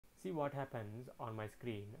See what happens on my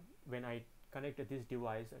screen when I connect this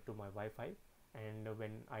device to my Wi-Fi and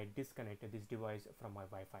when I disconnect this device from my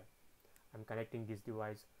Wi-Fi. I'm connecting this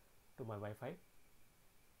device to my Wi-Fi,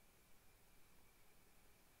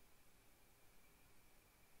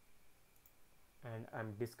 and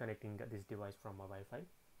I'm disconnecting this device from my Wi-Fi.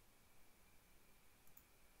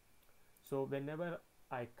 So whenever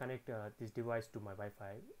I connect this device to my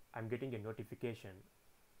Wi-Fi, I'm getting a notification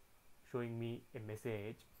showing me a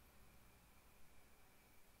message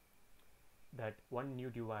that one new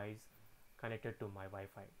device connected to my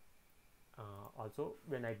Wi-Fi. Also,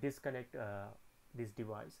 when I disconnect this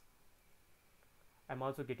device, I'm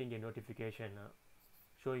also getting a notification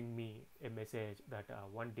showing me a message that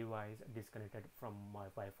one device disconnected from my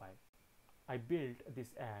Wi-Fi. I built this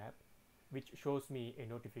app which shows me a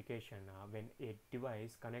notification when a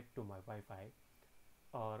device connect to my Wi-Fi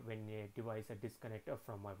or when a device disconnect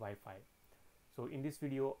from my Wi-Fi. So in this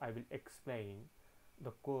video I will explain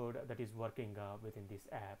the code that is working within this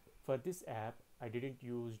app. For this app I didn't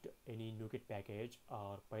use any NuGet package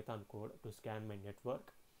or Python code to scan my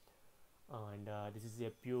network, and this is a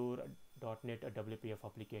pure .NET WPF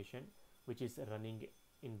application which is running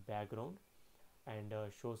in background and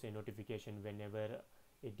shows a notification whenever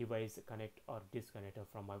a device connect or disconnect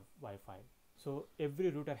from my Wi-Fi. So every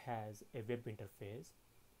router has a web interface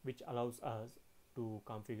which allows us to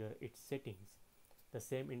configure its settings. The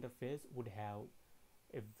same interface would have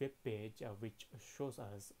a web page which shows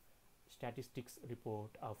us statistics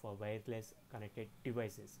report of wireless connected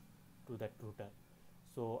devices to that router.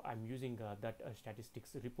 So I'm using that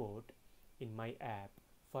statistics report in my app.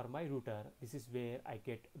 For my router, this is where I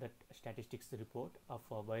get that statistics report of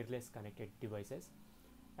wireless connected devices,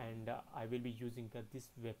 and I will be using this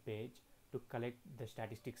web page to collect the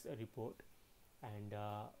statistics report and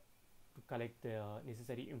to collect the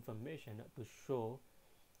necessary information to show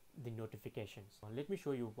the notifications. Let me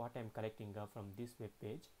show you what I'm collecting from this web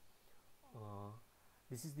page.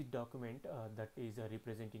 This is the document that is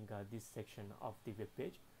representing this section of the web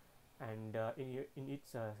page, and in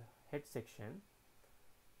its head section,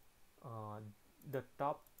 the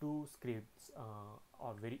top two scripts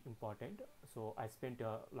are very important. So I spent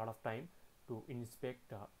a lot of time to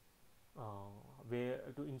inspect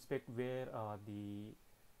where the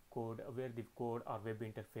code or web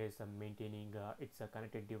interface maintaining its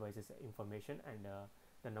connected devices information and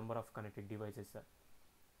the number of connected devices.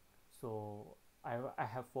 So I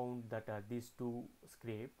have found that these two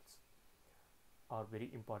scripts are very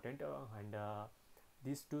important, and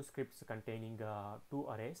these two scripts containing two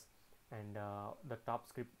arrays, and the top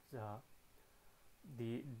scripts,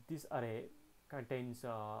 this array contains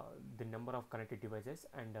the number of connected devices,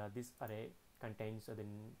 and this array contains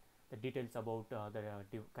the details about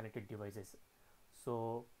the connected devices.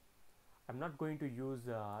 So I'm not going to use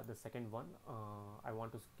the second one. I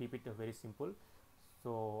want to keep it very simple,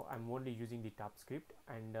 so I'm only using the top script,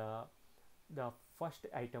 and the first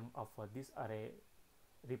item of this array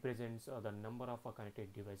represents the number of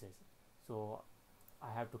connected devices. So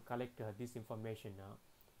I have to collect this information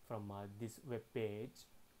from this web page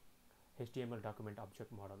HTML document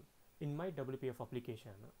object model. In my WPF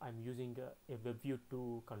application, I'm using a WebView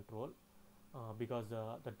 2 control because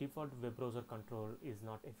the default web browser control is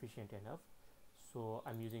not efficient enough. So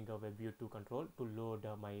I'm using a WebView 2 control to load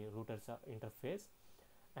my router's interface,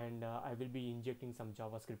 and I will be injecting some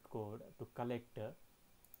JavaScript code to collect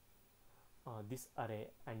this array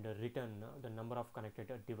and return the number of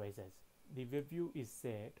connected devices. The WebView is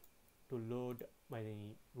set to load my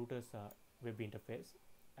router's web interface,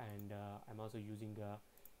 and I'm also using a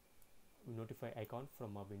notify icon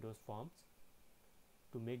from Windows Forms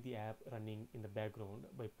to make the app running in the background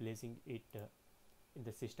by placing it in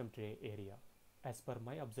the system tray area. As per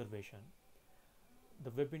my observation,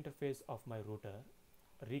 the web interface of my router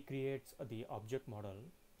recreates the object model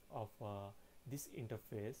of this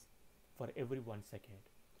interface for every 1 second.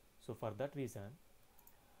 So for that reason,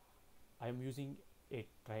 I am using a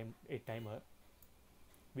timer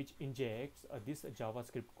which injects this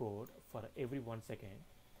JavaScript code for every 1 second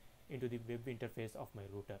into the web interface of my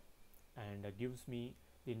router, and gives me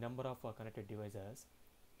the number of connected devices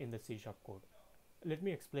in the C# code. Let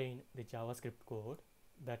me explain the JavaScript code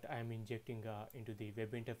that I am injecting into the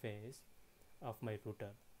web interface of my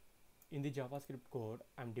router. In the JavaScript code,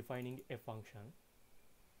 I am defining a function.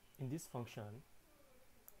 In this function,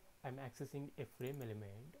 I am accessing a frame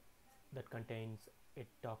element that contains a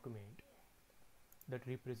document that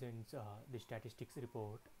represents the statistics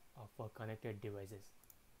report of connected devices.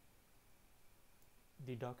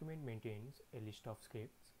 The document maintains a list of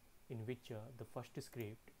scripts in which the first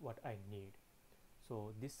script what I need.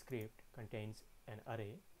 So this script contains an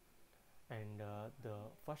array and the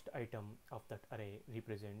first item of that array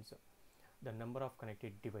represents the number of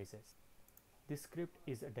connected devices. This script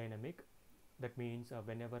is dynamic. That means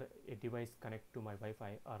whenever a device connect to my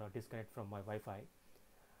Wi-Fi or disconnect from my Wi-Fi,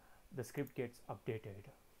 the script gets updated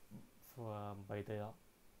by the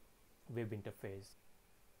web interface.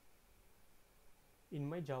 In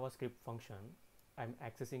my JavaScript function, I'm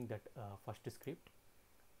accessing that first script,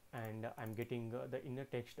 and I'm getting the inner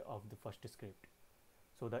text of the first script.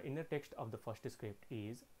 So the inner text of the first script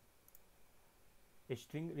is a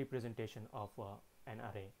string representation of an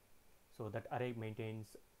array. So that array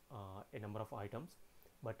maintains a number of items,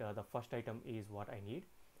 but the first item is what I need.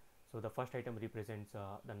 So the first item represents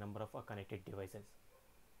the number of connected devices.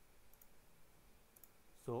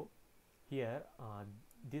 So here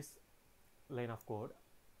this line of code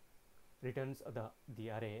returns the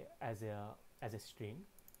array as a string.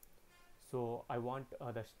 So I want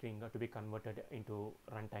the string to be converted into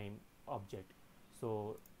runtime object,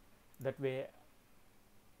 so that way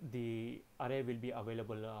the array will be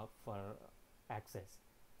available for access.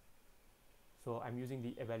 So I'm using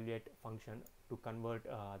the evaluate function to convert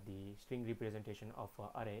the string representation of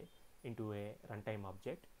array into a runtime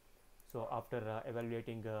object. So after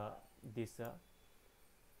evaluating this,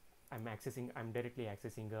 I'm directly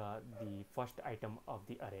accessing the first item of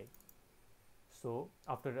the array. So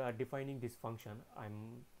after defining this function,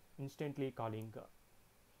 I'm instantly calling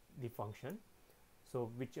the function,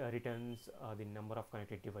 so which returns the number of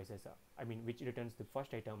connected devices. Which returns the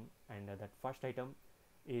first item, and that first item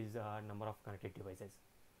is number of connected devices.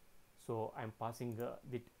 So I'm passing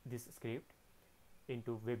this script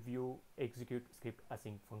into WebView execute script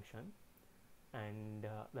async function, and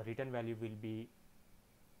the return value will be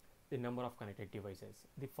the number of connected devices.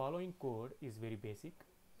 The following code is very basic.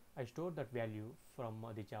 I stored that value from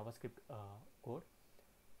the JavaScript code,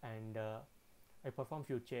 and I perform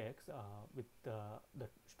few checks with the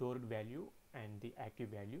stored value and the active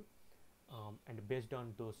value, and based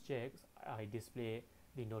on those checks I display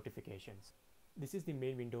the notifications. This is the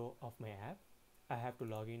main window of my app. I have to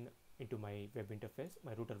log in into my web interface,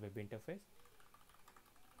 my router web interface.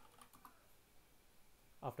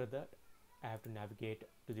 After that, I have to navigate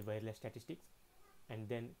to the wireless statistics and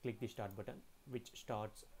then click the start button, which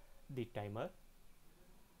starts the timer,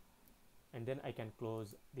 and then I can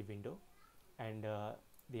close the window, and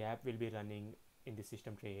the app will be running in the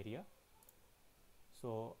system tray area.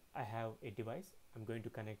 So I have a device. I'm going to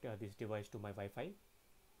connect this device to my Wi-Fi,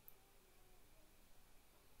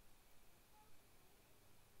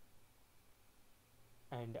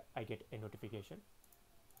 and I get a notification,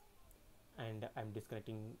 and I'm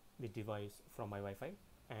disconnecting the device from my Wi-Fi,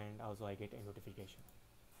 and also I get a notification.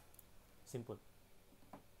 Simple.